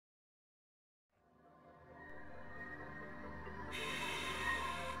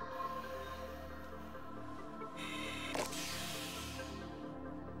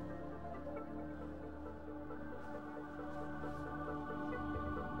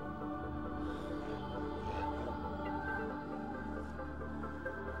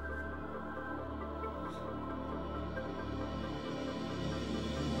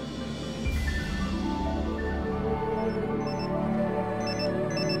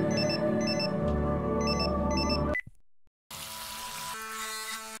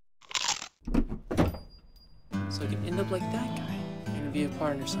can end up like that guy. You're gonna be a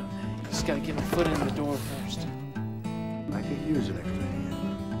partner someday. You just gotta get my foot in the door first. I could use an extra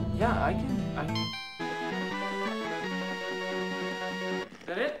hand. Yeah, I can. Is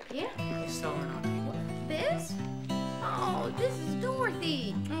that it? Yeah. I still don't know. This? Oh, this is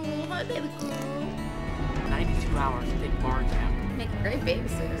Dorothy. Oh, my baby girl. 92 hours to take bar exam. Make a great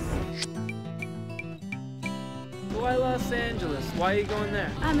babysitter. Why Los Angeles? Why are you going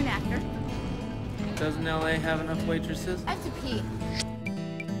there? I'm an actor. Doesn't LA have enough waitresses? I have to pee.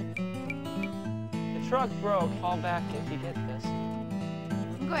 The truck broke. Call back if you get this.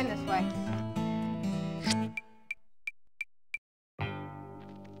 I'm going this way.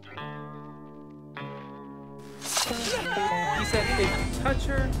 He said, if you touch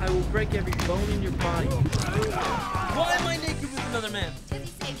her, I will break every bone in your body. Why am I naked with another man? Because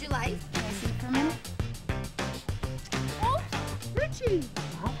he saved your life. Can I see it for a minute? Oh, Richie.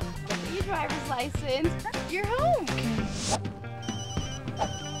 Huh? Get your driver's license. You're home.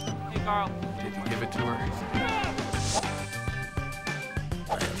 Hey, Carl. Did you give it to her? I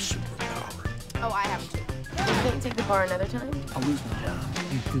have superpower. Oh, I have to. Can't you take the bar another time? I'll lose my job.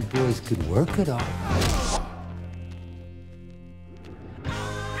 You two boys could work it out.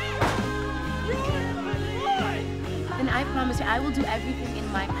 Then I promise you, I will do everything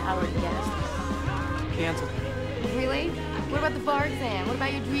in my power to get us there. Cancel. Really? What about the bar exam? What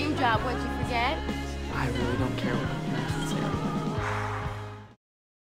about your dream job? What'd you forget? I really don't care what